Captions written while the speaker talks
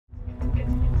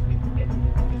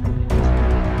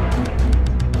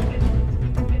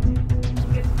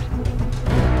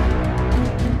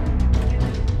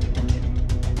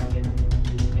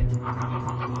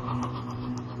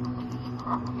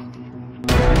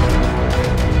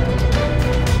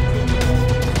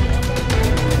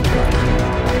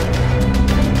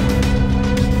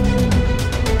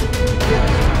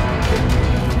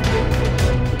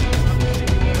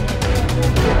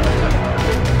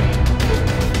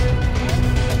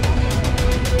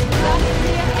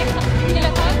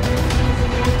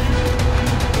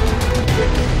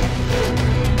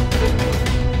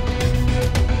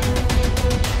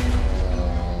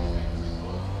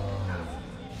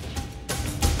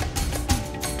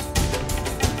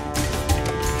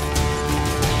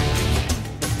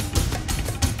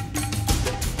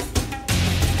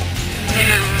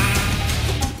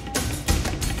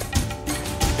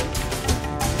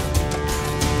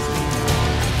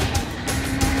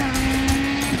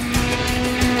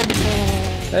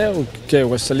Okay, it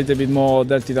was a little bit more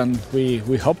dirty than we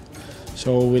hoped,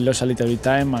 so we lost a little bit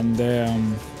time, and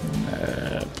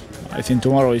I think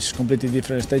tomorrow is completely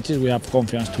different stages. We have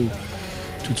confidence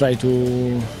to try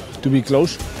to be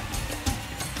close.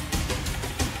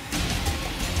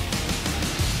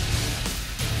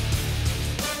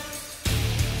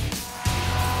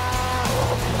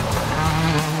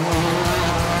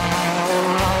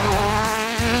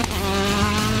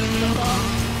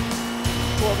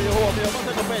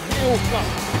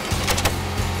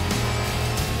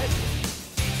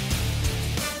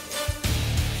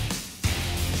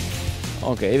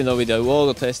 Okay, even though we do all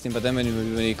the testing, but then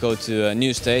when you go to a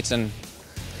new stage, and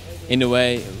in a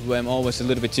way I'm always a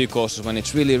little bit too cautious when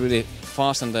it's really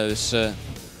fast and there's a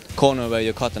corner where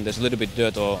you cut and there's a little bit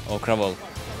dirt or gravel.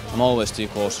 I'm always too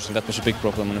cautious, and that was a big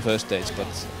problem on the first stage. But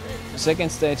the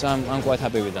second stage I'm quite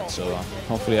happy with that, so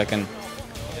hopefully I can,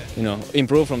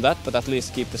 improve from that, but at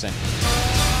least keep the same.